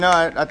No,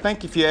 I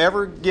think if you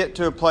ever get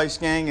to a place,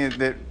 gang,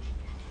 that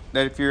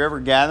if you're ever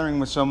gathering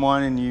with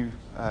someone and you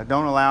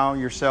don't allow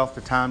yourself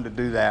the time to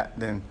do that,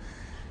 then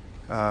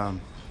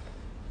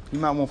you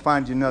might want to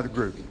find you another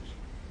group.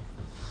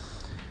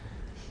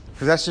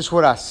 Because that's just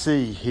what I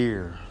see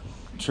here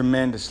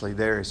tremendously.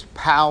 There is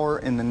power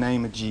in the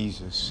name of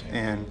Jesus.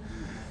 And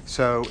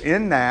so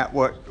in that,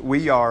 what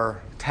we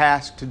are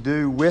tasked to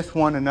do with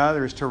one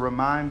another is to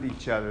remind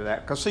each other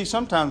that. Because see,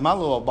 sometimes my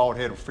little bald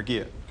head will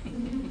forget.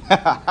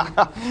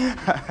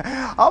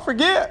 I'll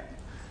forget.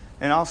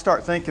 And I'll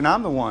start thinking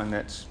I'm the one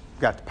that's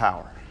got the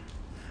power.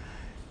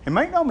 And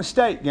make no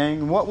mistake,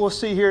 gang, what we'll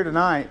see here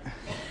tonight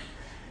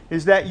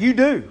is that you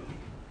do.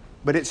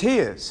 But it's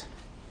His.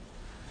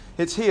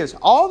 It's His.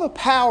 All the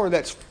power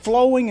that's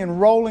flowing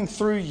and rolling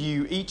through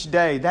you each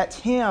day, that's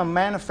Him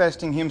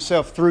manifesting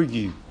Himself through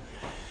you.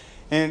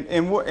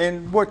 And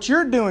what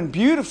you're doing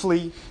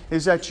beautifully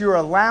is that you're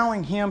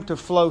allowing Him to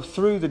flow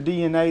through the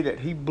DNA that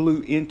He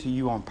blew into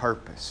you on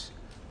purpose.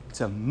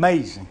 It's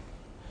amazing.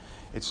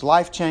 It's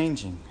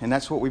life-changing. And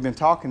that's what we've been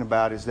talking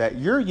about, is that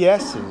your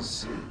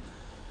yeses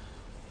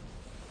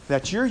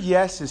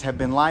have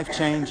been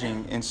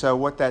life-changing. And so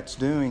what that's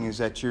doing is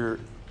that you're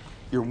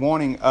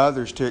wanting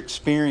others to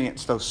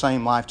experience those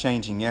same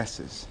life-changing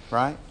yeses,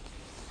 right?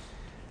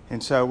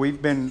 And so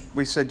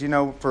we said,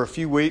 for a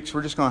few weeks,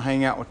 we're just going to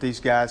hang out with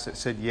these guys that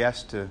said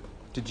yes to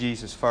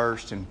Jesus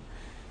first. And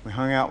we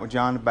hung out with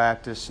John the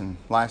Baptist. And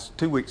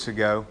 2 weeks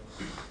ago,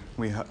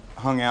 we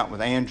hung out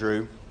with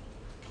Andrew.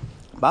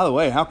 By the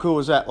way, how cool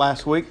was that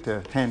last week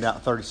to hand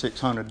out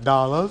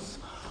 $3,600?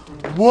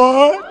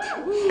 What?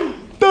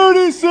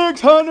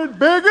 3,600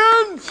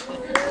 biggins?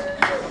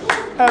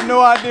 I have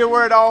no idea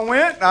where it all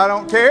went. I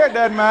don't care. It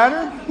doesn't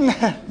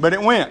matter. But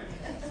it went.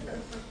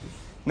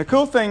 And the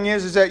cool thing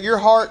is that your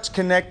heart's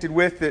connected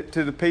with it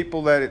to the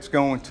people that it's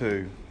going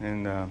to.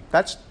 And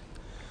that's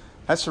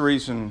the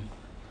reason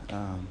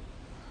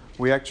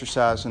we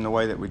exercise in the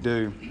way that we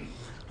do.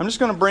 I'm just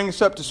going to bring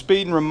us up to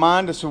speed and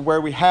remind us of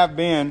where we have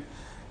been,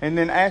 and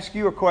then ask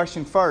you a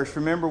question first.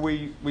 Remember,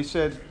 we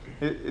said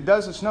it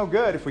does us no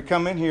good if we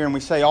come in here and we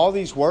say all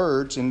these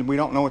words and we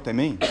don't know what they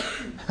mean.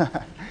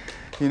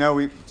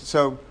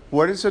 So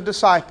what is a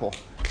disciple?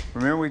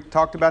 Remember, we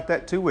talked about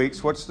that 2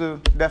 weeks. What's the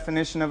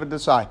definition of a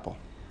disciple?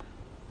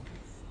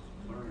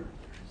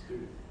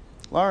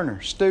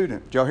 Learner,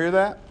 student. Did y'all hear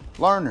that?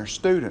 Learner,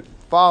 student,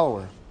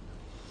 follower.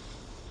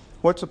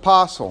 What's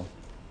apostle?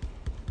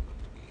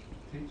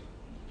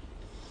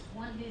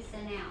 One who's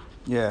sent out.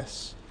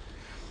 Yes.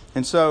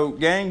 And so,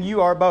 gang,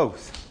 you are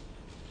both.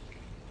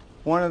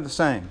 One and the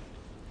same.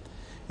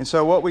 And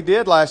so what we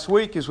did last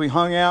week is we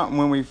hung out, and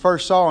when we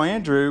first saw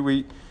Andrew,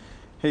 we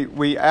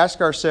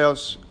asked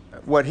ourselves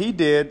what he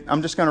did.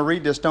 I'm just going to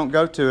read this. Don't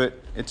go to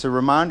it. It's a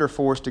reminder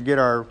for us to get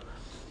our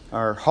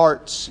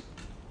hearts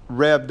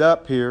revved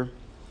up here.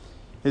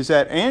 Is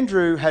that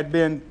Andrew had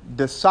been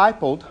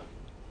discipled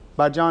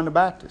by John the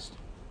Baptist.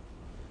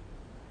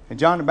 And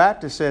John the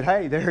Baptist said,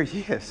 hey, there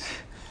He is.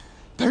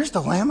 There's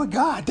the Lamb of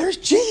God. There's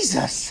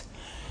Jesus.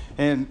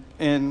 And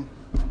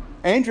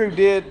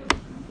Andrew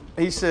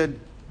he said,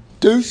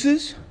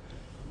 deuces,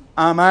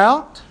 I'm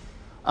out.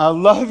 I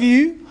love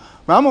you.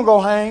 But I'm going to go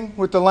hang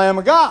with the Lamb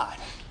of God.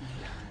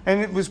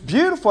 And it was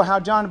beautiful how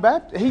John the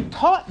Baptist, he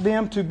taught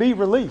them to be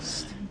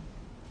released.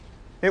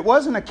 It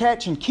wasn't a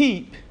catch and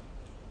keep.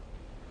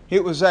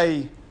 It was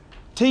a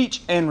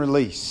teach and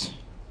release.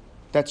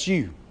 That's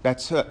you.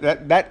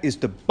 That is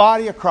the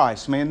body of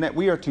Christ, man, that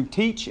we are to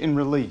teach and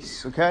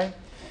release, okay?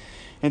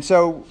 And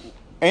so,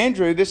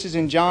 Andrew, this is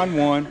in John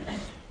 1.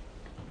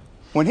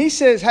 When he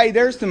says, hey,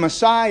 there's the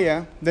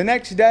Messiah, the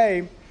next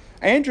day,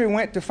 Andrew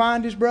went to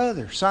find his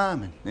brother,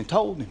 Simon, and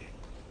told him.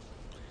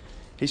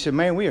 He said,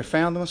 man, we have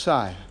found the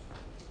Messiah.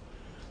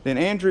 Then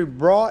Andrew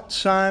brought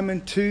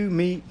Simon to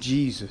meet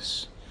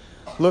Jesus.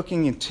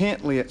 Looking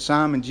intently at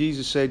Simon,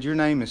 Jesus said, your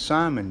name is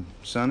Simon,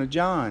 son of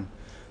John,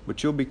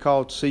 but you'll be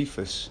called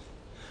Cephas.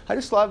 I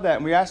just love that.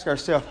 And we ask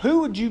ourselves, who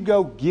would you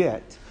go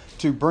get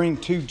to bring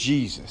to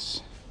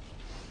Jesus?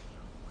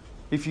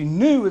 If you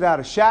knew without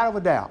a shadow of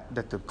a doubt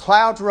that the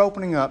clouds were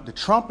opening up, the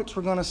trumpets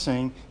were going to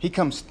sing, He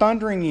comes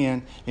thundering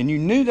in, and you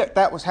knew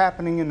that was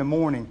happening in the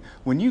morning,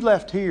 when you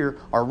left here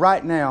or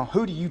right now,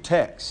 who do you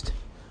text?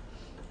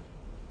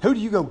 Who do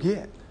you go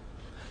get?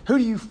 Who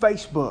do you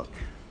Facebook?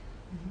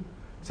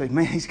 Say,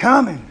 man, He's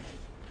coming.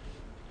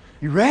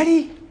 You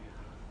ready?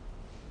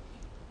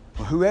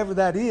 Well, whoever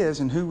that is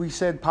and who we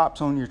said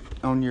pops on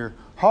your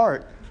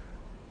heart,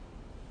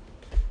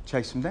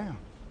 chase Him down.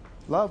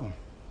 Love Him.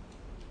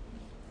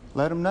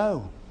 Let Him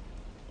know.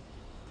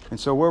 And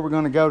so where we're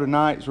going to go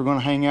tonight is we're going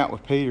to hang out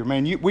with Peter.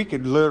 Man, we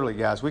could literally,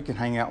 guys, we could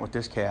hang out with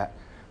this cat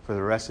for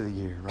the rest of the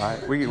year,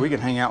 right? We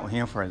could hang out with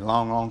him for a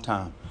long, long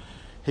time.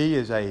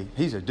 He's a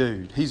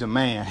dude. He's a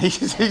man.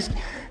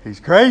 He's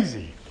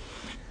crazy.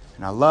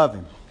 And I love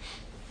him.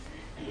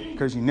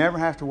 Because you never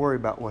have to worry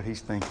about what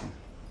he's thinking.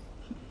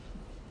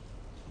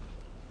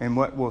 And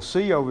what we'll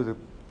see over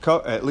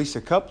at least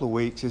a couple of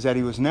weeks is that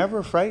he was never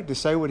afraid to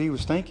say what he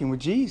was thinking with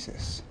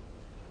Jesus.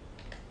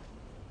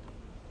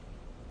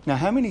 Now,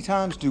 how many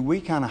times do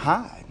we kind of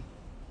hide?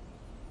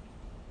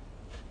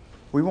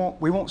 We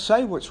won't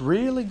say what's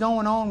really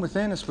going on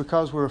within us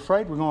because we're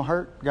afraid we're going to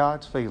hurt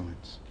God's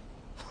feelings.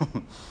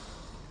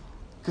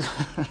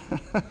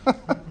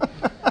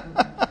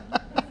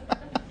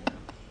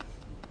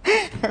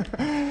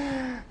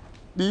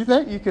 Do you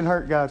think you can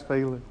hurt God's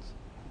feelings?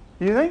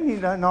 Do you think He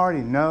doesn't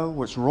already know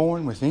what's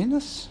roaring within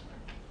us?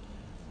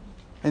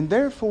 And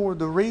therefore,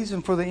 the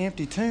reason for the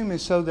empty tomb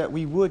is so that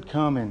we would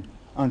come and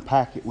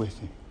unpack it with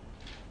Him.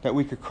 That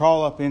we could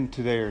crawl up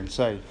into there and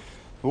say,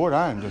 Lord,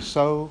 I am just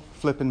so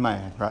flipping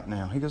mad right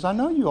now. He goes, I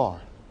know you are.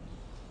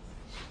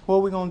 What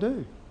are we going to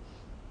do?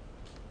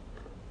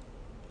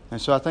 And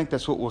so I think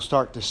that's what we'll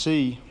start to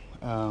see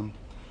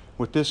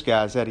with this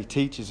guy, is that he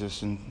teaches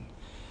us. And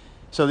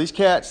so these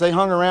cats, they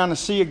hung around the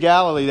Sea of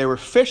Galilee. They were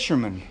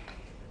fishermen.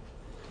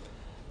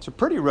 It's a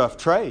pretty rough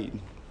trade.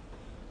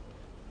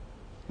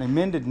 They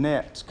mended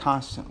nets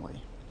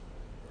constantly.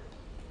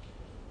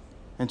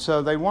 And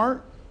so they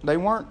weren't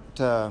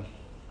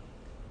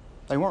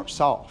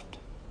soft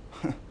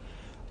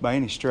by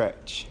any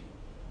stretch.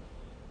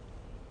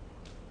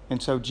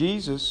 And so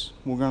Jesus,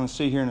 we're going to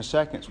see here in a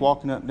second, is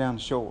walking up and down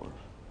the shore.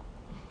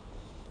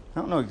 I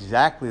don't know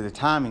exactly the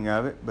timing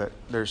of it, but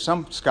there's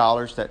some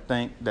scholars that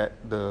think that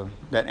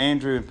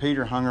Andrew and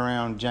Peter hung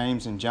around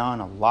James and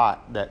John a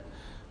lot, that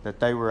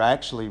they were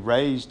actually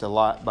raised a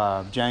lot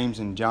by James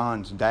and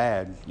John's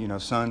dad,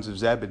 sons of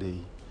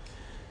Zebedee.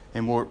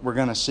 And we're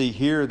going to see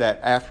here that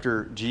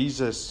after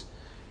Jesus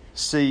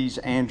sees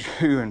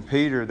Andrew and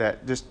Peter,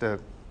 that just a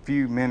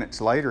few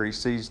minutes later he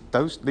sees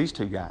these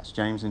two guys,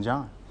 James and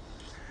John.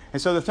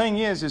 And so the thing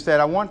is that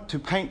I want to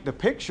paint the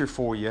picture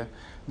for you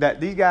that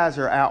these guys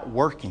are out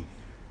working.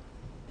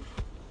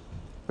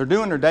 They're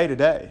doing their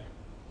day-to-day.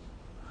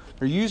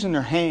 They're using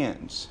their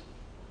hands.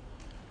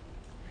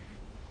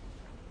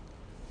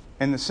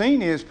 And the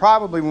scene is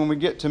probably when we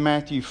get to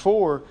Matthew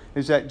 4,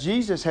 is that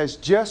Jesus has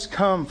just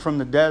come from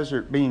the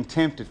desert being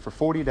tempted for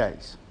 40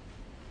 days.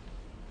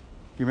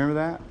 You remember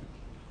that?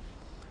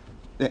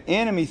 The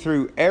enemy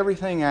threw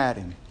everything at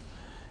him.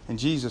 And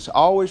Jesus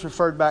always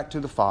referred back to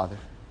the Father,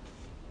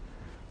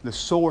 the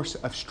source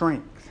of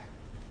strength.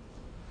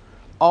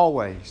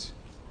 Always.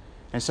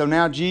 And so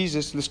now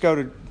Jesus, let's go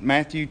to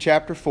Matthew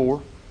chapter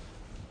 4.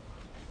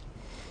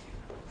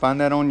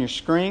 Find that on your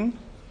screen.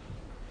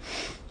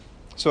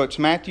 So it's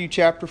Matthew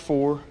chapter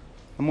 4.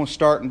 I'm going to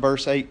start in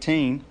verse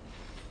 18.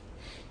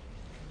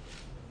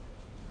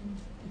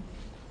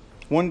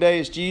 One day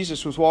as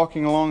Jesus was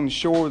walking along the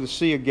shore of the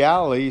Sea of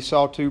Galilee, he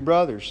saw two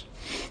brothers,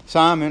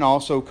 Simon,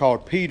 also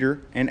called Peter,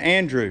 and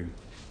Andrew,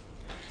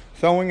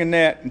 throwing a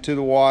net into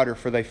the water,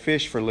 for they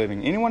fish for a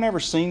living. Anyone ever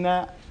seen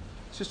that?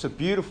 It's just a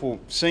beautiful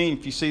scene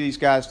if you see these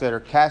guys that are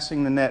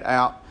casting the net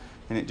out,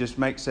 and it just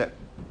makes that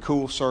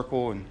cool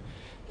circle. And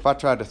if I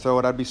tried to throw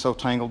it, I'd be so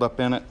tangled up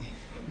in it.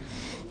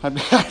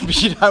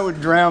 I would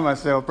drown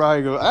myself,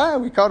 probably go,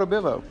 we caught a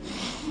bivo.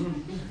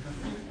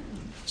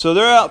 So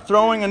they're out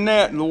throwing a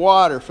net in the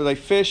water, for they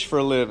fish for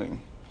a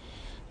living.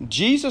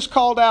 Jesus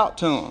called out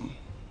to them.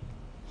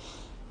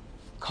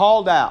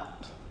 Called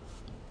out.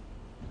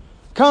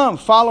 Come,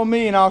 follow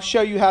me, and I'll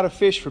show you how to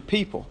fish for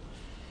people.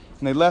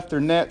 And they left their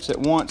nets at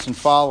once and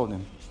followed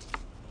him.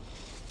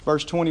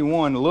 Verse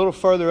 21, a little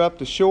further up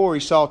the shore,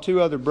 he saw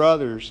two other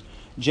brothers,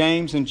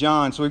 James and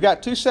John. So we've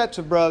got two sets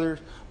of brothers,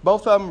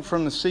 both of them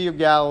from the Sea of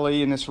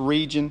Galilee in this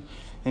region.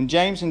 And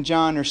James and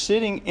John are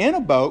sitting in a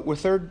boat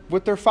with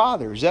their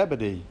father,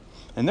 Zebedee.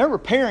 And they're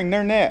repairing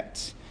their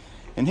nets.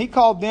 And he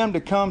called them to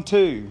come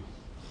too.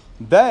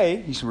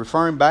 They, he's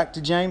referring back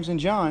to James and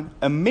John,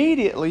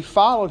 immediately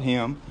followed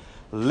him,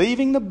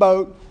 leaving the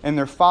boat and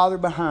their father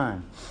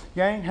behind.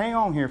 Gang, hang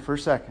on here for a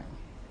second.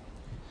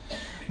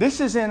 This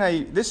is in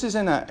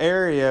an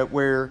area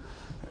where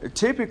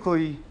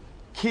typically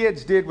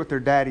kids did what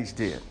their daddies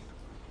did.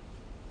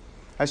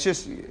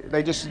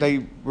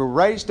 They were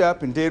raised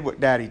up and did what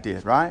daddy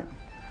did, right?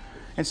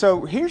 And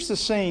so here's the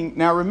scene.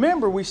 Now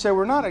remember, we said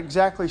we're not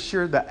exactly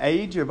sure the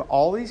age of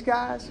all these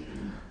guys,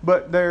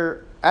 but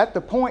they're at the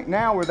point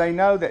now where they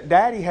know that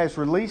daddy has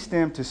released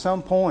them to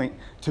some point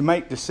to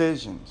make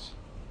decisions.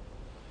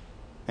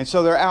 And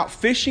so they're out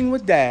fishing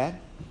with dad.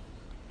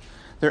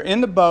 They're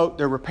in the boat.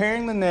 They're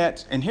repairing the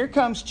nets. And here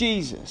comes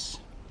Jesus.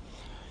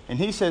 And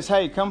he says,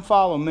 hey, come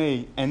follow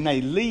me. And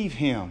they leave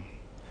him.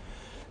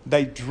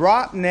 They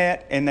drop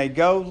net and they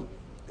go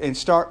and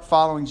start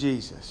following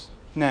Jesus.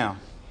 Now,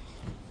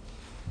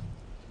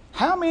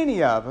 how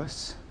many of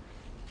us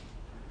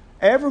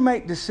ever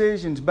make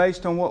decisions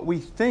based on what we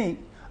think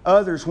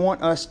others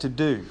want us to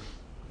do?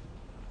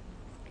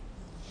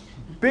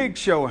 Big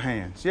show of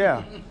hands.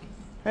 Yeah.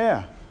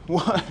 Yeah.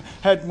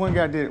 Had one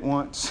guy did it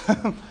once.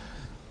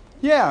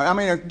 Yeah, I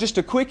mean, just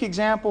a quick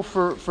example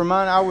for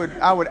mine.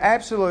 I would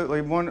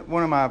absolutely, one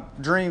of my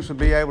dreams would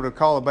be able to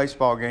call a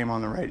baseball game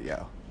on the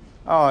radio.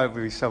 Oh, it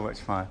would be so much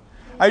fun.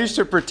 I used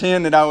to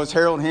pretend that I was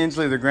Harold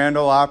Hensley of the Grand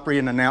Ole Opry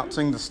and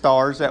announcing the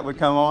stars that would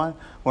come on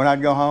when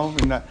I'd go home.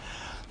 And I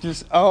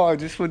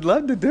just would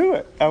love to do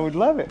it. I would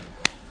love it.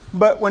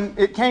 But when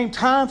it came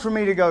time for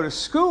me to go to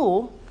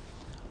school,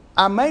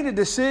 I made a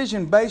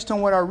decision based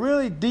on what I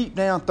really deep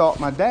down thought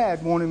my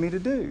dad wanted me to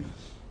do.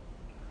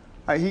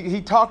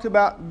 He talked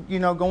about,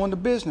 going the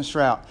business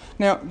route.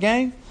 Now,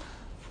 gang,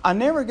 I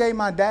never gave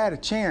my dad a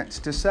chance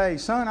to say,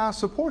 son, I'll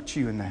support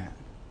you in that.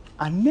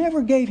 I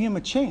never gave him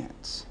a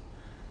chance.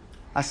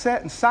 I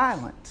sat in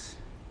silence.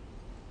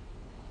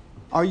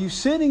 Are you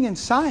sitting in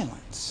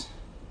silence?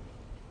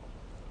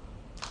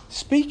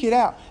 Speak it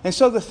out. And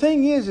so the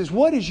thing is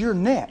what is your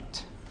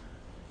net?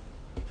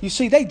 You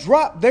see, they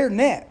dropped their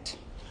net.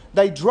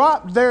 They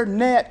dropped their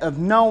net of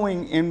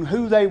knowing in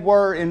who they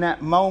were in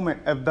that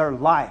moment of their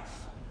life.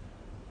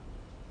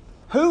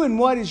 Who and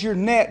what is your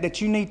net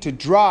that you need to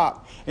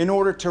drop in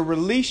order to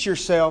release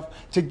yourself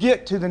to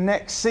get to the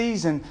next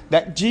season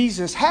that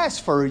Jesus has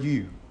for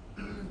you?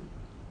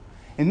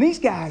 And these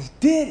guys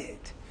did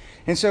it.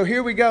 And so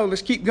here we go.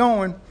 Let's keep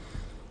going.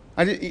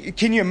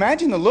 Can you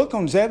imagine the look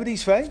on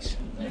Zebedee's face?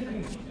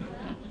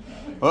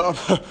 Whoa,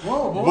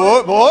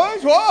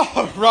 boys,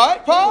 whoa,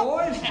 right, Paul?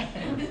 Boys.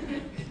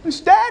 It's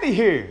Daddy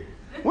here.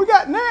 We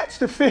got nets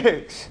to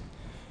fix.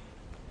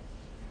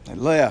 They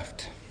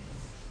left.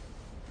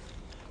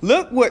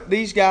 Look what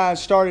these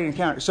guys started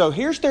encountering. So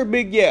here's their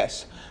big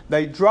yes.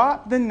 They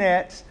dropped the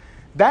nets.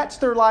 That's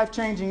their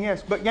life-changing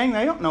yes. But gang,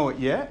 they don't know it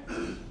yet.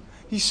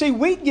 You see,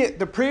 we get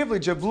the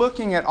privilege of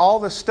looking at all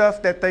the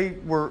stuff that they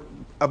were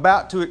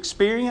about to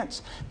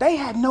experience. They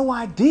had no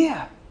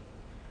idea.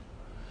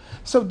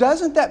 So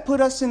doesn't that put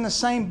us in the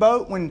same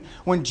boat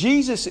when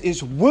Jesus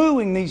is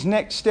wooing these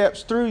next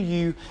steps through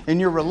you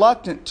and you're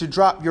reluctant to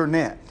drop your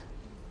net?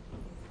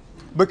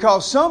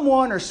 Because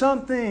someone or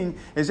something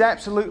is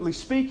absolutely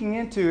speaking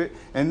into it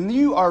and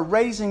you are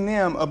raising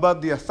them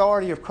above the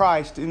authority of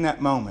Christ in that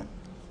moment.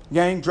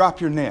 Gang,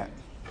 drop your net.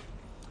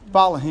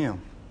 Follow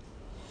Him.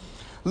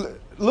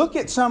 Look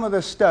at some of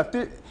the stuff.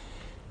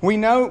 We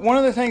know one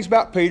of the things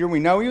about Peter, we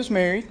know he was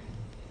married.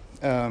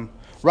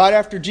 Right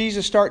after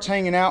Jesus starts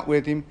hanging out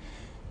with him,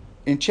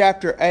 in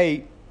chapter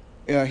 8,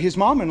 his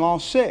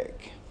mom-in-law's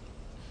sick.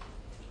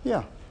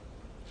 Yeah.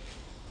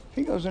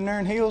 He goes in there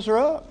and heals her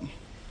up.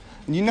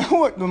 And you know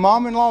what the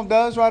mom-in-law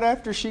does right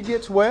after she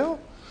gets well?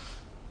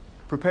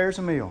 Prepares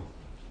a meal.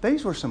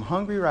 These were some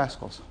hungry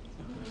rascals.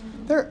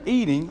 They're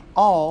eating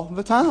all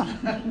the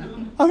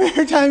time. I mean,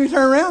 every time you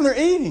turn around, they're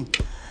eating.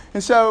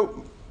 And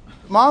so,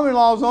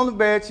 mom-in-law's on the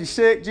bed. She's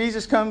sick.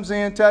 Jesus comes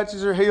in,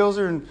 touches her, heals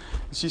her, and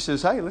she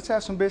says, hey, let's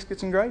have some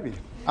biscuits and gravy.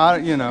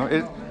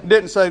 It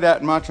didn't say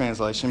that in my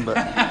translation, but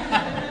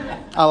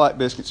I like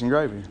biscuits and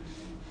gravy.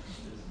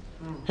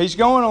 He's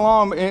going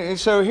along, and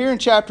so here in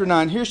chapter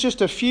 9, here's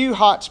just a few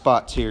hot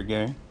spots here,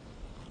 gang.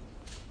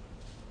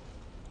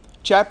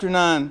 Chapter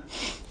 9,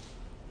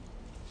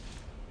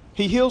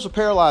 he heals a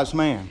paralyzed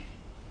man.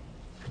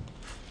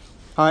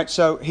 All right,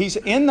 so he's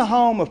in the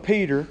home of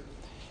Peter.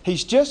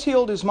 He's just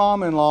healed his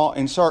mom-in-law,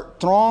 and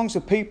throngs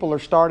of people are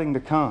starting to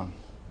come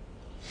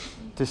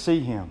to see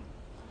him.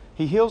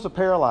 He heals a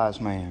paralyzed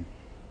man.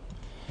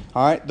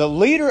 All right, the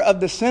leader of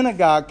the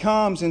synagogue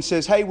comes and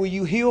says, hey, will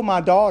you heal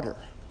my daughter?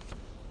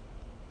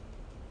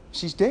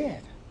 She's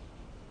dead.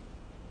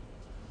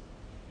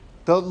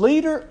 The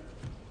leader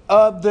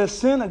of the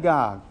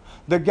synagogue,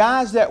 the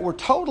guys that were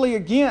totally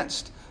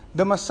against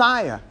the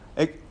Messiah,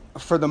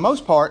 for the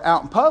most part,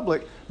 out in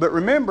public. But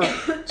remember,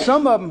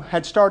 some of them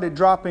had started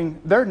dropping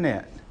their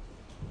net.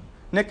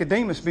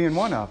 Nicodemus being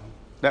one of them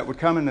that would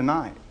come in the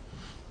night.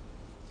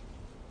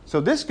 So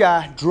this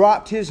guy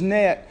dropped his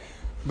net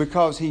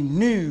because he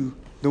knew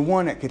the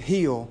one that could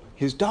heal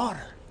his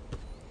daughter.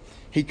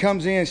 He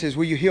comes in and says,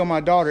 will you heal my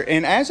daughter?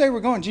 And as they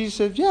were going, Jesus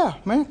said, yeah,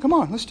 man, come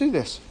on, let's do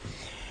this.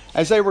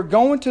 As they were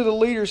going to the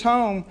leader's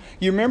home,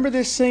 you remember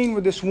this scene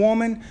with this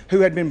woman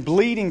who had been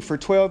bleeding for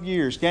 12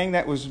 years. Gang,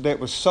 that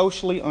was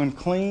socially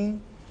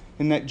unclean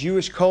in that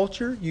Jewish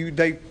culture.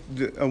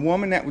 A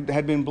woman that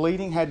had been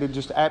bleeding had to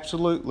just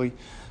absolutely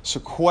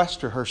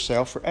sequester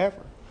herself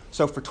forever.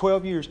 So for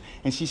 12 years,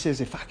 and she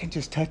says, if I can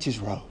just touch his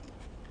robe,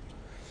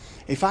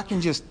 if I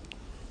can just,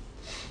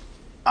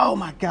 oh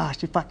my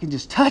gosh, if I can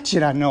just touch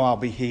it, I know I'll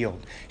be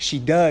healed. She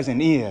does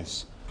and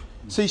is.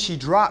 See, she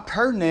dropped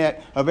her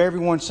net of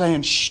everyone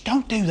saying, shh,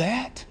 don't do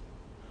that.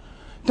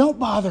 Don't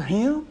bother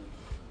him.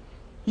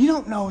 You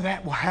don't know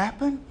that will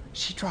happen.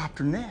 She dropped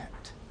her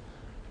net.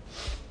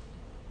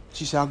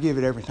 She said, I'll give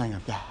it everything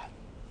I've got.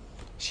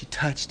 She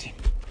touched him.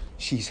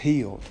 She's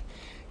healed.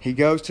 He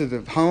goes to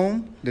the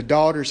home. The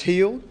daughter's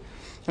healed.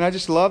 And I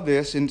just love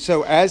this. And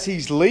so as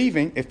he's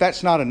leaving, if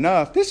that's not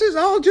enough, this is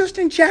all just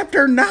in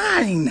chapter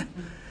 9.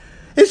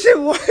 It's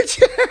in one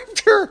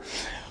chapter.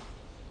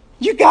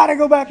 You got to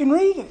go back and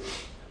read it.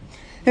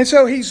 And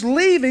so he's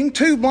leaving.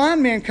 2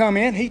 blind men come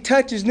in. He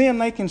touches them.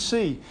 They can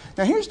see.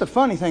 Now here's the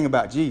funny thing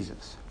about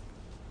Jesus.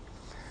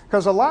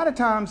 Because a lot of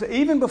times,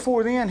 even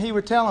before then, he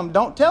would tell them,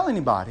 don't tell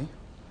anybody.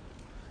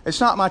 It's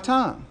not my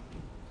time.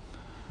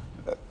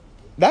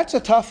 That's a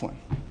tough one.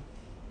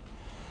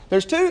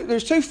 There's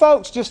two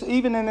folks just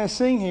even in this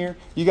scene here.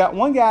 You got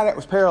one guy that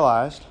was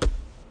paralyzed.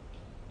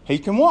 He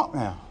can walk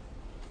now.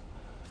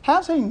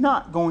 How's he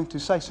not going to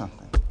say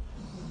something?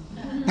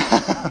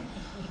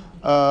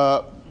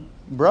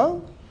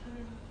 Bro,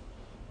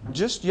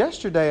 just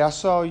yesterday I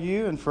saw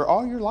you, and for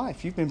all your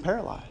life you've been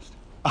paralyzed.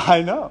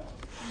 I know.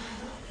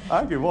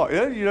 I can walk.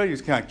 You know, he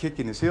was kind of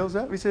kicking his heels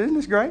up. He said, isn't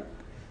this great?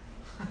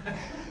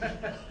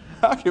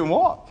 I can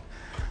walk.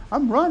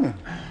 I'm running.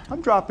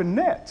 I'm dropping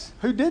nets.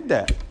 Who did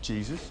that?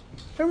 Jesus.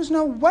 There was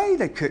no way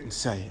they couldn't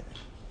say it.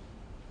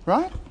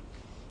 Right?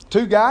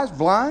 Two guys,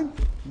 blind.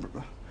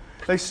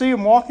 They see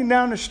him walking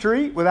down the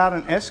street without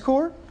an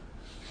escort.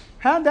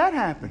 How'd that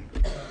happen?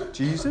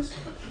 Jesus.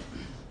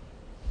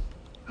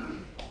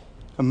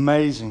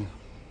 Amazing.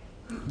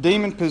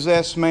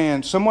 Demon-possessed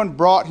man. Someone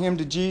brought him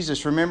to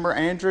Jesus. Remember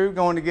Andrew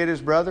going to get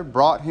his brother?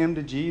 Brought him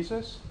to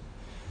Jesus.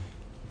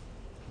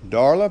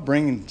 Darla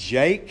bringing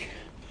Jake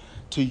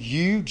to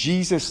you,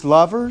 Jesus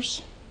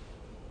lovers.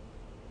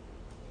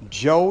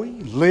 Joey,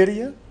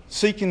 Lydia,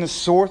 seeking the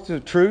source of the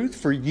truth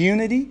for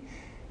unity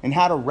and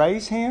how to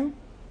raise him.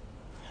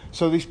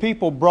 So these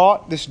people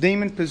brought this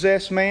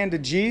demon-possessed man to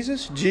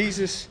Jesus.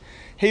 Jesus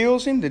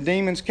heals him. The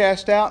demon's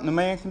cast out and the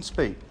man can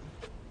speak.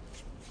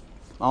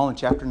 All in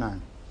chapter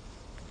 9.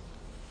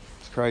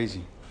 It's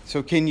crazy.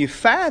 So can you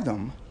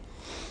fathom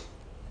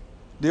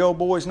the old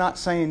boy's not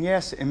saying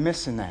yes and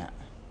missing that?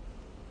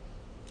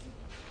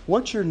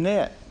 What's your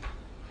net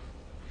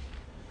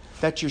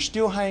that you're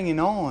still hanging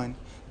on,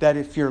 that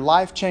if your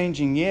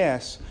life-changing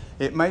yes,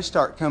 it may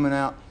start coming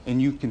out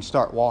and you can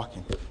start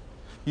walking.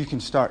 You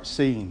can start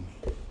seeing.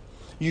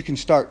 You can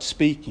start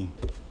speaking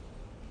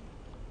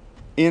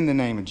in the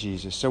name of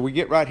Jesus. So we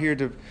get right here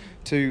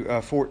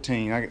to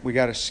 14. We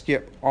got to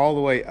skip all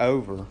the way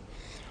over.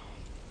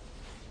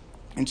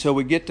 And so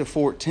we get to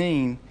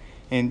 14,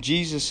 and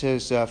Jesus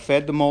has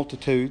fed the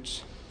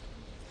multitudes.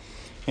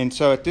 And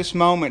so at this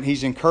moment,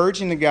 he's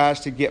encouraging the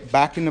guys to get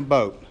back in the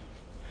boat.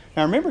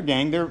 Now remember,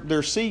 gang,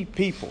 they're sea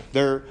people.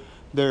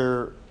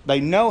 They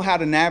know how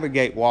to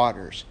navigate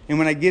waters. And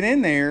when they get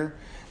in there,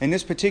 in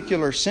this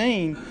particular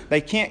scene,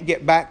 they can't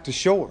get back to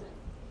shore.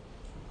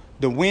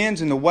 The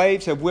winds and the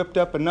waves have whipped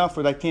up enough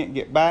where they can't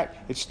get back.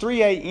 It's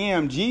 3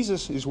 a.m.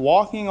 Jesus is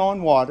walking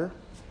on water.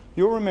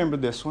 You'll remember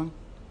this one.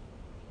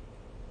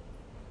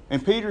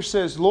 And Peter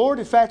says, Lord,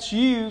 if that's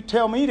you,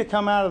 tell me to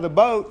come out of the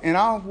boat and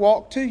I'll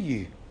walk to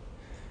you.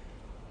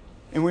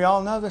 And we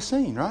all know the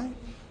scene, right? And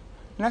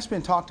that's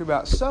been talked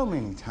about so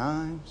many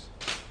times.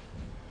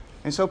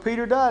 And so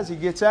Peter does. He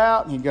gets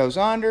out and he goes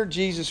under.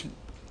 Jesus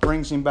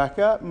brings him back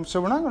up. And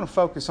so we're not going to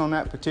focus on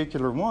that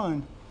particular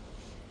one.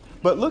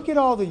 But look at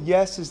all the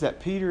yeses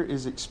that Peter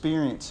is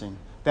experiencing,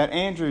 that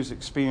Andrew is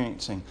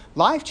experiencing.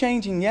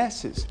 Life-changing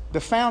yeses. The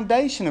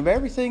foundation of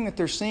everything that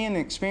they're seeing and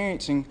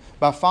experiencing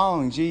by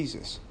following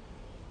Jesus.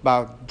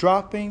 By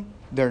dropping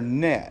their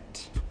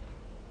net.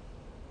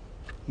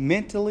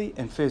 Mentally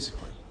and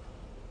physically.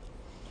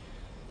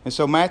 And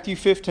so Matthew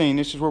 15,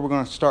 this is where we're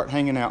going to start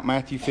hanging out.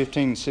 Matthew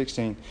 15 and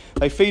 16.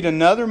 They feed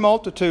another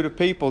multitude of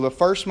people. The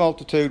first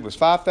multitude was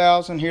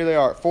 5,000. Here they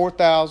are at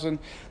 4,000.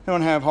 They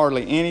don't have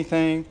hardly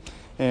anything.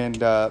 And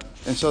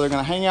so they're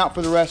going to hang out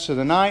for the rest of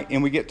the night.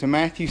 And we get to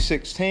Matthew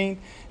 16.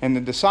 And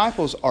the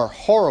disciples are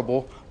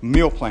horrible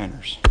meal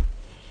planners.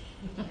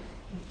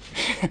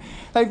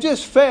 They've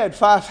just fed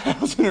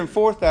 5,000 and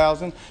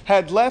 4,000,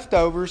 had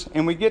leftovers.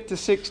 And we get to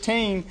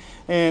 16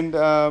 and they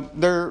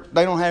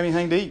don't have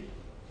anything to eat.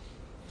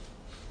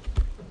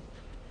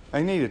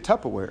 They needed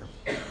Tupperware.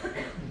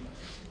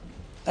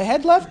 They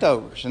had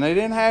leftovers and they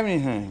didn't have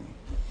anything.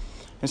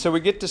 And so we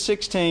get to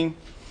 16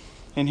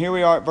 and here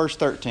we are at verse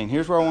 13.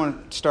 Here's where I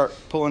want to start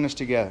pulling this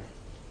together.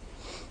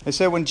 It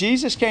said, when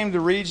Jesus came to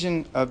the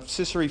region of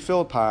Caesarea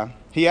Philippi,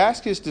 he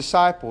asked his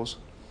disciples,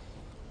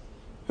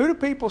 who do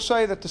people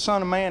say that the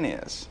Son of Man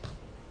is?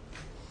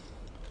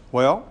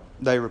 Well,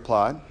 they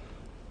replied,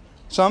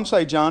 some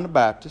say John the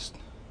Baptist,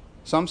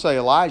 some say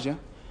Elijah,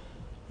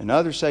 and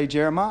others say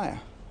Jeremiah,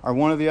 or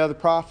one of the other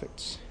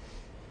prophets.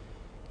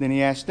 Then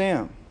he asked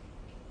them,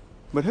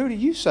 but who do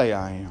you say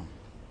I am?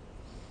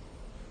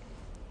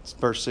 It's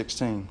verse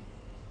 16.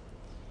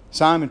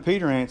 Simon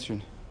Peter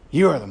answered,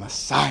 you are the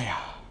Messiah,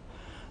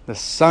 the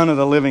Son of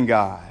the living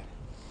God.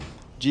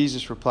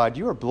 Jesus replied,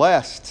 you are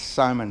blessed,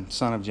 Simon,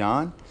 son of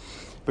John,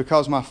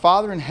 because my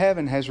Father in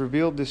heaven has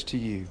revealed this to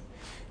you.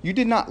 You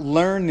did not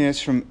learn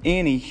this from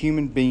any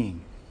human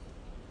being.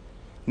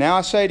 Now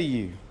I say to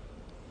you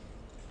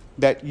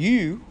that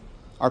you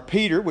are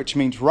Peter, which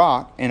means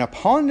rock, and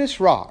upon this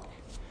rock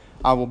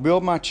I will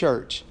build my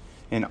church,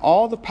 and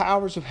all the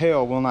powers of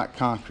hell will not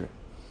conquer it.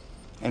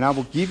 And I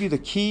will give you the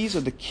keys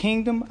of the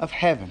kingdom of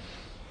heaven.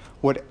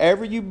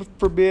 Whatever you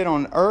forbid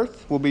on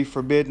earth will be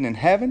forbidden in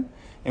heaven,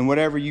 and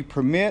whatever you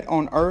permit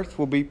on earth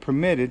will be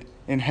permitted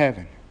in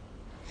heaven.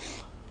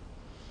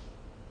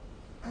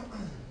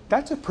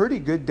 That's a pretty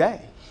good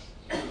day.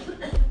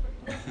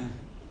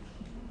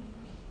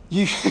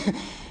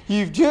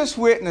 You've just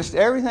witnessed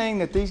everything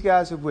that these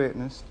guys have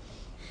witnessed.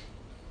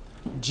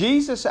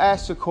 Jesus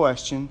asked the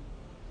question,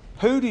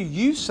 who do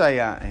you say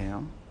I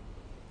am?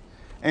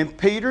 And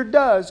Peter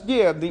does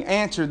give the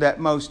answer that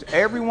most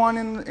everyone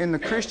in the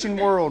Christian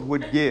world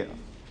would give.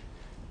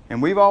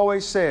 And we've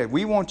always said,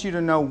 we want you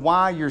to know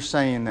why you're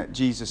saying that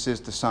Jesus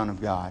is the Son of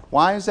God.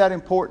 Why is that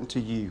important to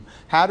you?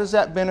 How does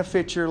that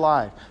benefit your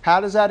life? How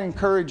does that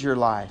encourage your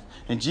life?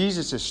 And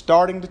Jesus is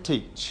starting to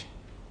teach.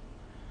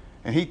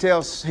 And he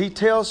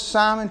tells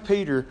Simon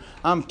Peter,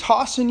 I'm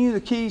tossing you the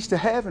keys to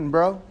heaven,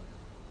 bro.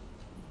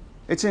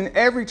 It's in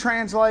every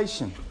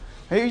translation.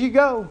 Here you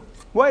go.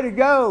 Way to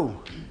go.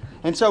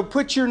 And so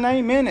put your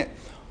name in it.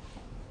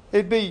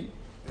 It'd be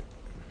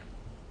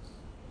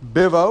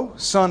Bivo,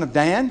 son of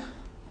Dan.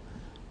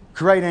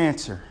 Great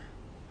answer.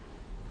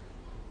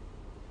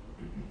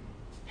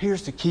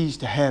 Here's the keys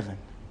to heaven.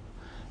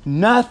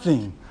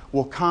 Nothing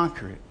will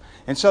conquer it.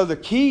 And so the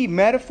key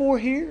metaphor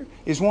here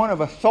is one of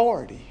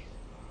authority.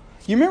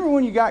 You remember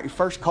when you got your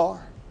first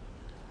car?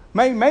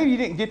 Maybe you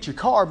didn't get your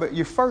car, but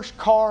your first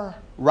car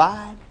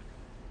ride,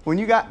 when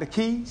you got the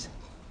keys.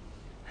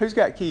 Who's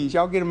got keys?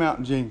 Y'all get them out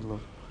and jingle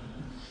them.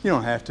 You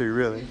don't have to,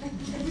 really.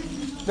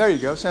 There you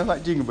go. Sounds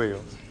like jingle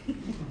bells.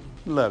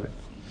 Love it.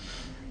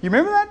 You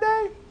remember that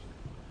day?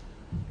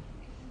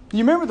 You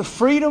remember the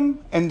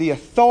freedom and the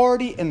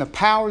authority and the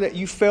power that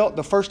you felt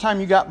the first time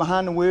you got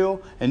behind the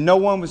wheel and no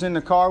one was in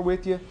the car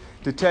with you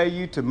to tell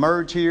you to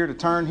merge here, to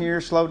turn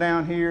here, slow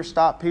down here,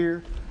 stop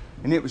here,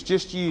 and it was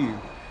just you.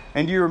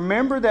 And do you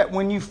remember that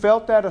when you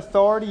felt that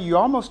authority, you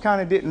almost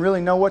kind of didn't really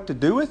know what to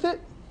do with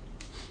it?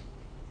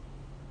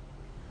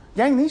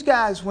 Gang, these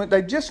guys,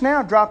 they just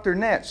now dropped their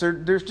nets.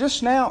 They're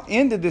just now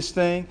into this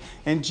thing,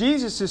 and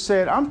Jesus has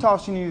said, I'm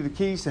tossing you the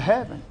keys to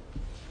heaven.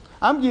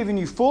 I'm giving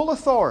you full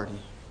authority.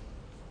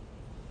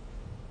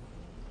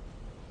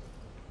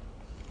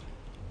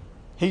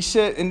 He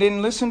said, and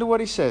then listen to what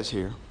he says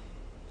here.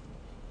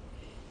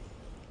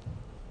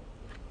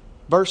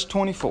 Verse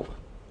 24.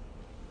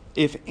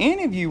 If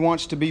any of you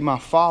wants to be my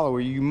follower,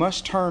 you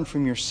must turn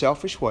from your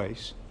selfish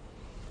ways.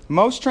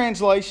 Most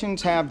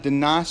translations have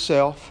deny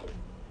self,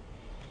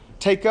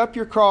 take up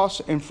your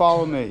cross and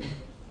follow me.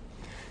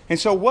 And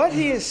so what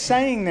he is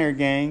saying there,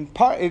 gang,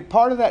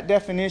 part of that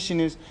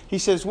definition is, he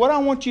says, what I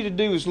want you to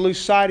do is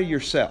lose sight of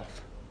yourself.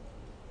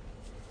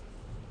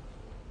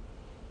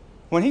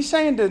 When he's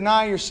saying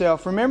deny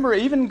yourself, remember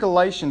even in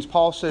Galatians,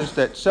 Paul says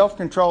that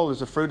self-control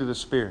is a fruit of the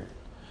Spirit.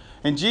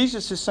 And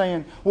Jesus is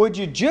saying, would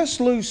you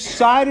just lose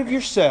sight of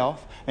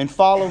yourself and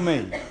follow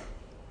me?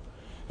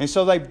 And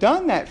so they've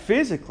done that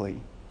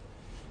physically.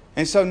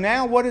 And so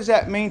now what does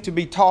that mean to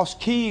be tossed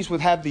keys with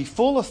have the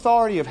full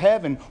authority of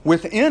heaven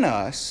within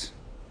us?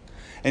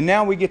 And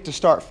now we get to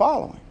start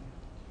following.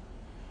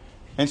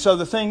 And so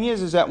the thing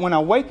is that when I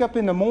wake up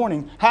in the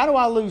morning, how do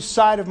I lose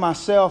sight of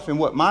myself and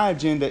what my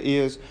agenda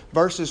is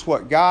versus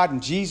what God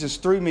and Jesus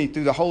through me,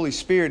 through the Holy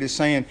Spirit is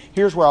saying,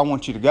 here's where I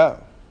want you to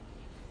go.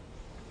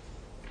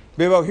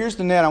 Bibo, here's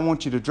the net I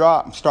want you to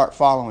drop and start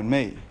following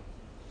me.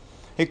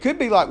 It could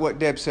be like what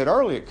Deb said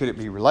earlier. It could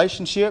be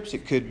relationships.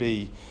 It could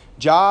be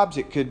jobs.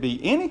 It could be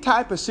any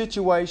type of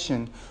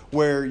situation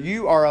where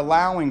you are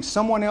allowing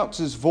someone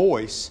else's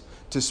voice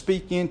to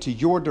speak into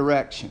your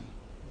direction.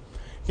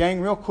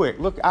 Gang, real quick,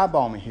 look,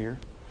 eyeball me here.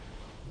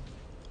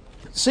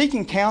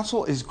 Seeking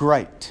counsel is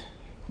great.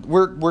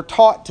 We're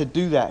taught to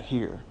do that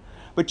here.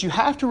 But you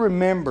have to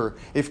remember,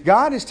 if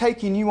God is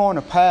taking you on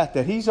a path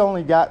that He's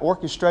only got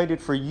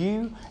orchestrated for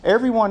you,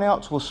 everyone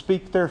else will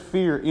speak their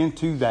fear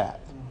into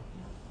that.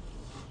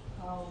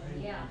 Oh,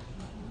 yeah.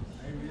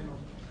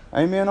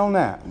 Amen on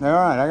that. All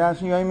right, I got a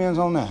few amens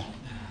on that.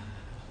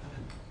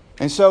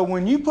 And so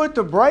when you put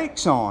the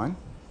brakes on,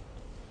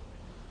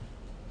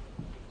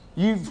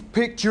 you've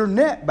picked your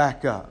net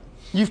back up.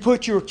 You've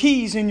put your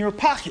keys in your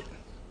pocket.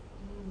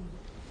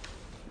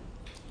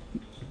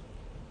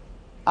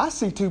 I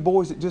see two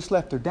boys that just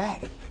left their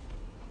daddy.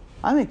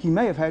 I think he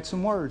may have had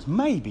some words.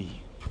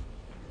 Maybe.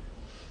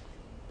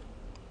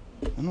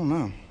 I don't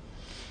know.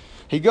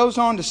 He goes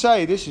on to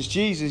say, this is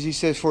Jesus, he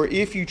says, for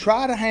if you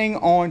try to hang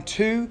on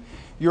to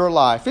your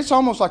life, it's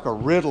almost like a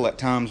riddle at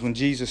times when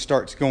Jesus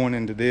starts going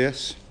into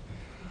this.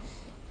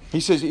 He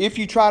says, if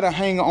you try to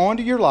hang on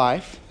to your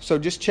life, so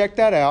just check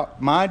that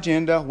out. My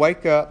agenda,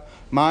 wake up,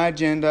 my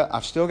agenda.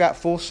 I've still got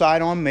full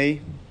sight on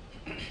me.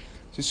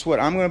 This is what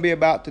I'm going to be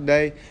about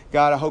today.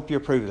 God, I hope you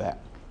approve of that.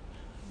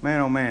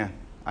 Man, oh man,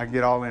 I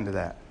get all into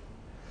that.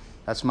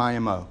 That's my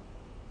MO.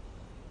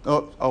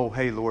 Oh,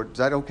 hey, Lord, is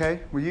that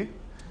okay with you?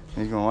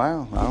 And he's going,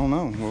 wow, I don't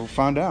know. We'll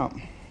find out.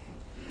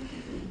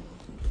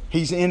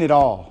 He's in it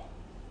all.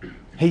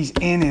 He's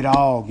in it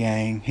all,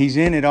 gang. He's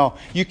in it all.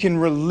 You can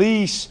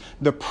release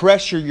the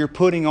pressure you're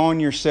putting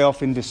on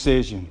yourself in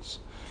decisions.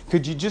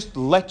 Could you just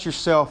let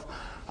yourself...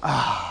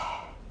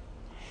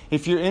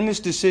 If you're in this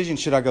decision,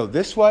 should I go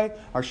this way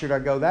or should I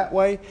go that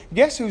way?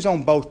 Guess who's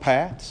on both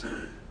paths?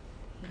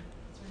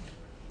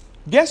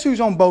 Guess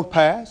who's on both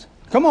paths?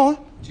 Come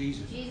on.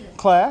 Jesus.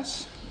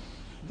 Class.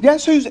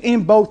 Guess who's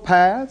in both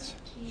paths?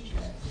 Jesus.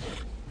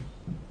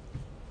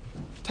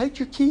 Take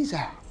your keys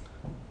out.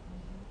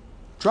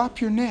 Drop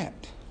your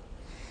net.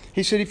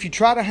 He said, if you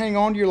try to hang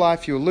on to your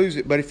life, you'll lose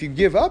it. But if you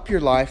give up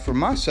your life for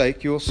my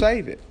sake, you'll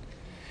save it.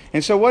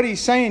 And so what he's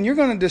saying, you're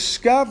going to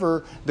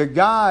discover the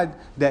God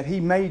that He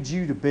made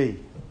you to be.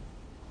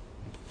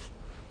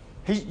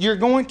 You're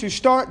going to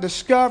start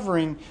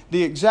discovering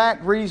the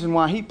exact reason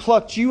why He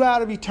plucked you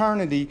out of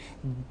eternity,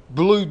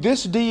 blew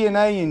this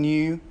DNA in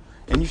you,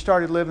 and you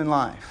started living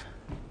life.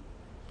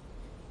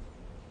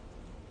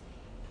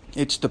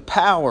 It's the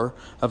power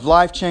of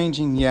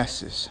life-changing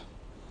yeses.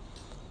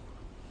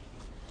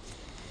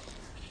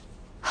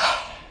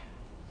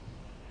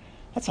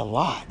 That's a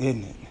lot,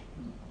 isn't it?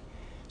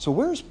 So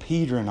where's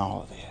Peter in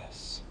all of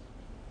this?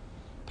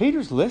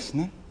 Peter's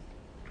listening.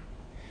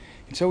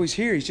 And so he's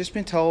here. He's just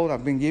been told,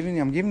 I'm giving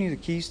you the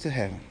keys to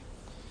heaven.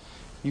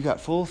 You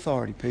got full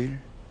authority, Peter.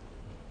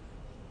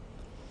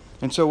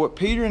 And so what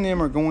Peter and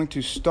them are going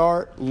to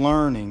start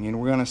learning, and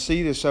we're going to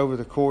see this over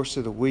the course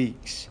of the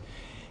weeks,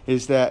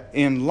 is that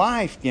in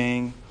life,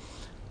 gang,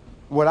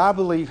 what I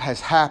believe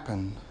has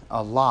happened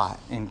a lot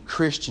in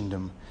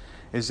Christendom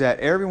is that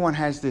everyone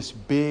has this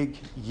big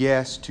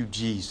yes to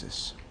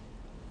Jesus.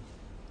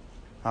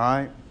 All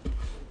right?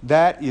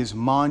 That is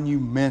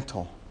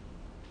monumental.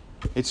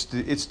 It's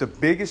the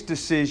biggest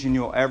decision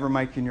you'll ever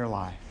make in your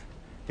life.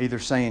 Either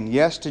saying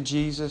yes to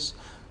Jesus,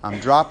 I'm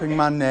dropping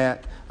my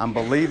net, I'm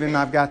believing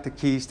I've got the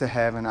keys to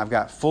heaven, I've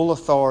got full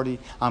authority,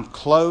 I'm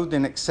clothed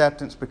in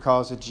acceptance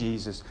because of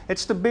Jesus.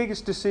 It's the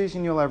biggest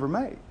decision you'll ever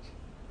make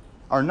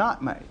or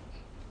not make.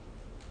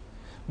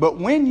 But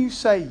when you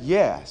say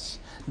yes,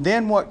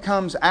 then what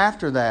comes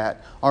after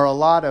that are a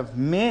lot of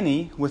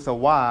many with a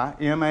Y,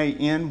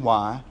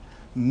 M-A-N-Y,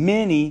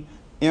 many,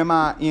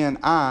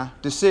 M-I-N-I,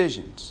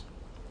 decisions.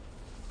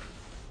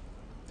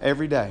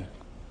 Every day.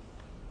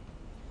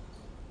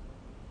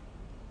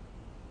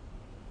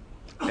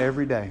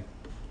 Every day.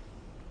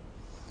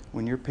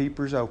 When your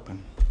peeper's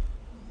open,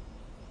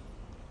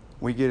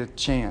 we get a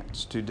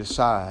chance to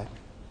decide,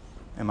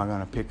 am I going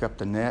to pick up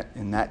the net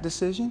in that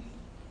decision?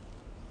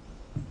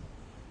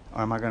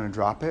 Or am I going to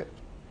drop it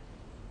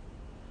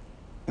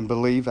and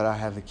believe that I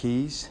have the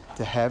keys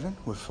to heaven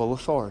with full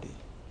authority?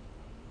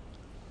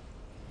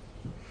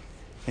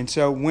 And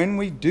so when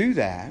we do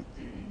that,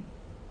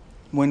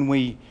 when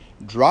we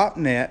drop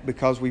net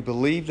because we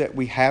believe that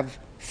we have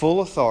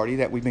full authority,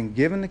 that we've been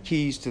given the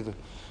keys to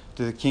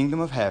the kingdom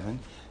of heaven,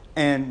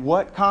 and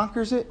what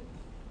conquers it?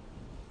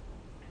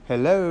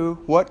 Hello,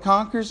 what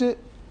conquers it?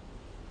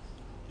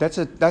 That's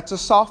a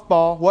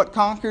softball. What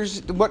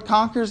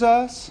conquers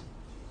us?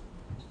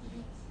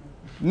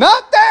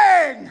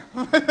 Nothing!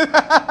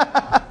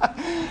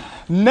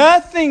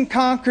 Nothing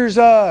conquers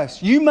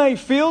us. You may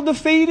feel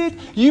defeated.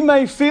 You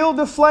may feel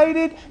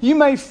deflated. You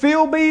may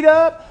feel beat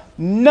up.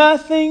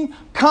 Nothing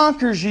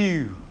conquers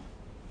you.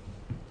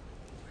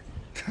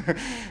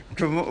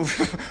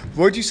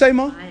 What'd you say,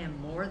 Mom? I am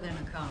more than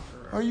a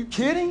conqueror. Are you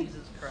kidding?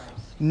 Jesus Christ.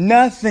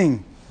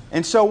 Nothing.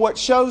 And so what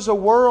shows the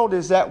world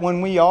is that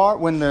when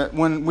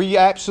we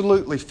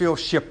absolutely feel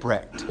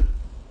shipwrecked,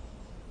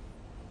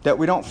 that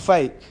we don't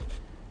fake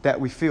that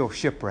we feel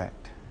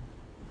shipwrecked.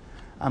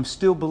 I'm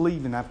still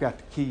believing I've got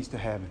the keys to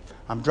heaven.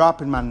 I'm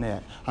dropping my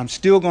net. I'm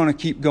still going to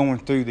keep going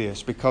through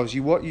this because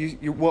what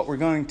we're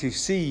going to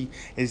see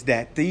is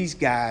that these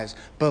guys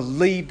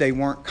believed they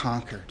weren't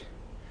conquered.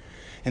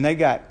 And they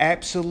got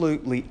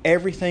absolutely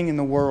everything in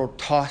the world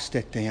tossed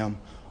at them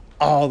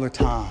all the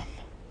time.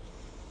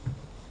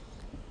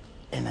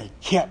 And they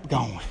kept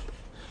going,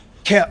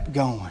 kept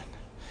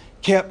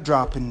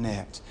dropping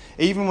nets.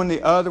 Even when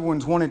the other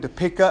ones wanted to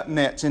pick up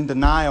nets in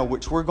denial,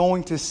 which we're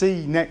going to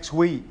see next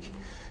week,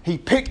 he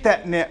picked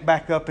that net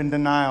back up in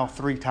denial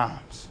 3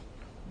 times.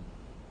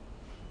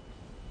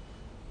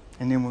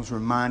 And then was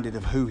reminded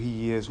of who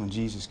he is when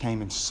Jesus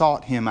came and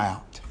sought him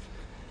out.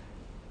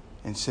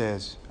 And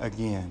says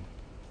again,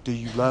 do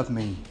you love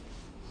me,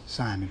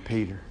 Simon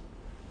Peter?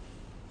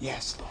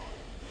 Yes, Lord.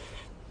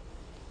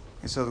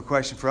 And so the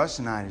question for us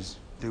tonight is,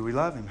 do we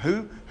love him?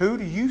 Who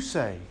do you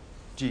say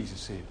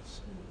Jesus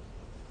is?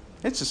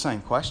 It's the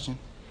same question.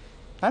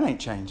 That ain't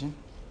changing.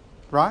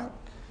 Right?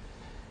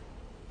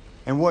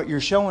 And what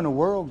you're showing the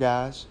world,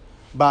 guys,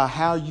 by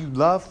how you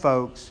love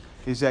folks,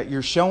 is that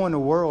you're showing the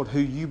world who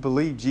you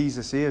believe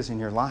Jesus is in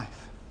your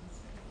life.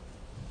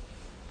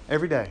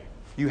 Every day,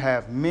 you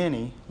have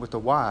many, with a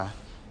Y,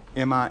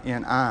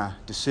 M-I-N-I,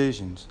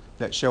 decisions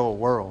that show a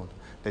world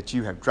that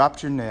you have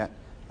dropped your net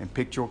and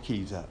picked your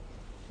keys up.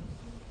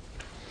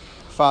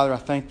 Father, I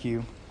thank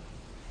you.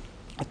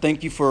 I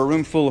thank you for a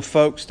room full of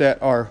folks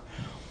that are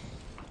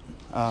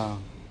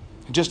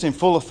just in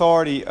full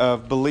authority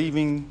of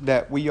believing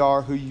that we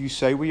are who you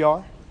say we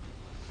are.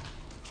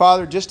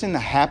 Father, just in the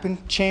happen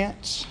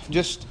chance,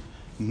 just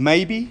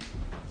maybe,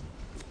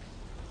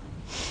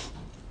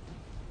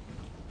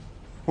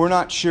 we're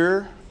not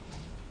sure.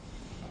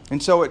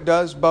 And so it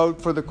does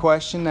bode for the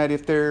question that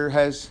if there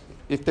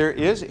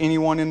is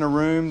anyone in the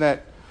room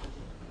that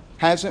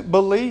hasn't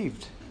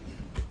believed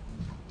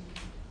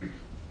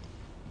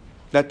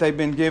that they've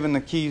been given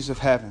the keys of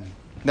heaven,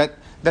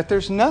 that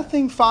there's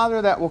nothing,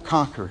 Father, that will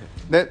conquer it.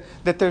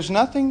 That there's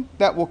nothing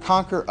that will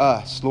conquer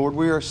us, Lord.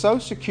 We are so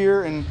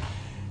secure in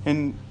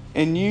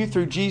you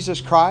through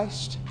Jesus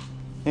Christ.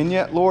 And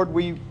yet, Lord,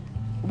 we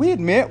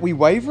admit we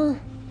waver.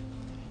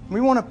 We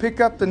want to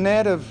pick up the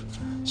net of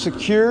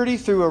security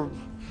through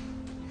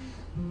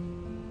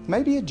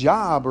maybe a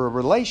job or a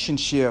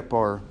relationship,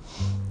 or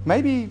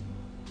maybe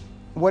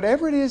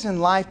whatever it is in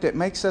life that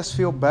makes us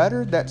feel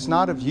better that's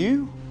not of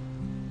you.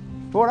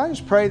 Lord, I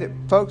just pray that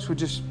folks would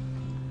just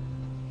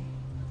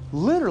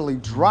literally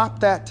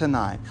drop that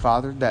tonight,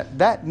 Father,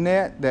 that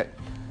net that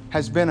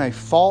has been a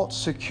false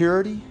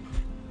security,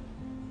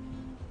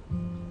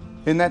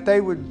 and that they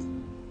would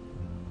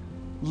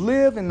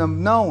live in the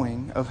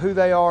knowing of who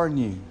they are in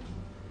you.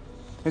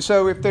 And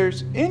so if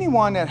there's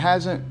anyone that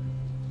hasn't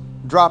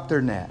dropped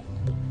their net,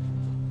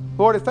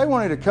 Lord, if they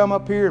wanted to come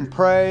up here and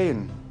pray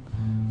and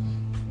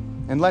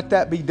let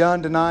that be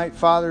done tonight,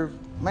 Father,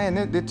 man,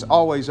 it's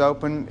always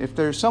open. If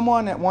there's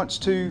someone that wants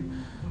to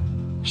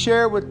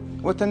share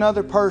with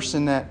another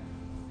person that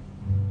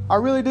I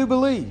really do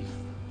believe,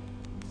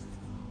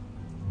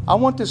 I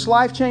want this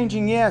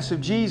life-changing yes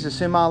of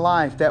Jesus in my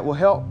life that will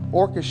help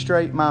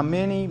orchestrate my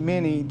many,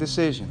 many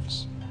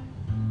decisions.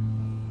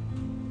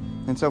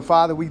 And so,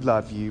 Father, we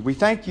love you. We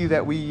thank you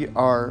that we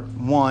are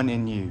one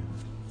in you.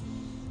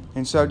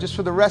 And so just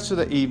for the rest of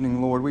the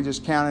evening, Lord, we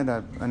just count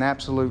it an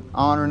absolute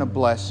honor and a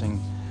blessing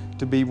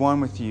to be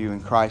one with you. In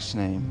Christ's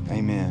name,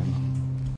 amen.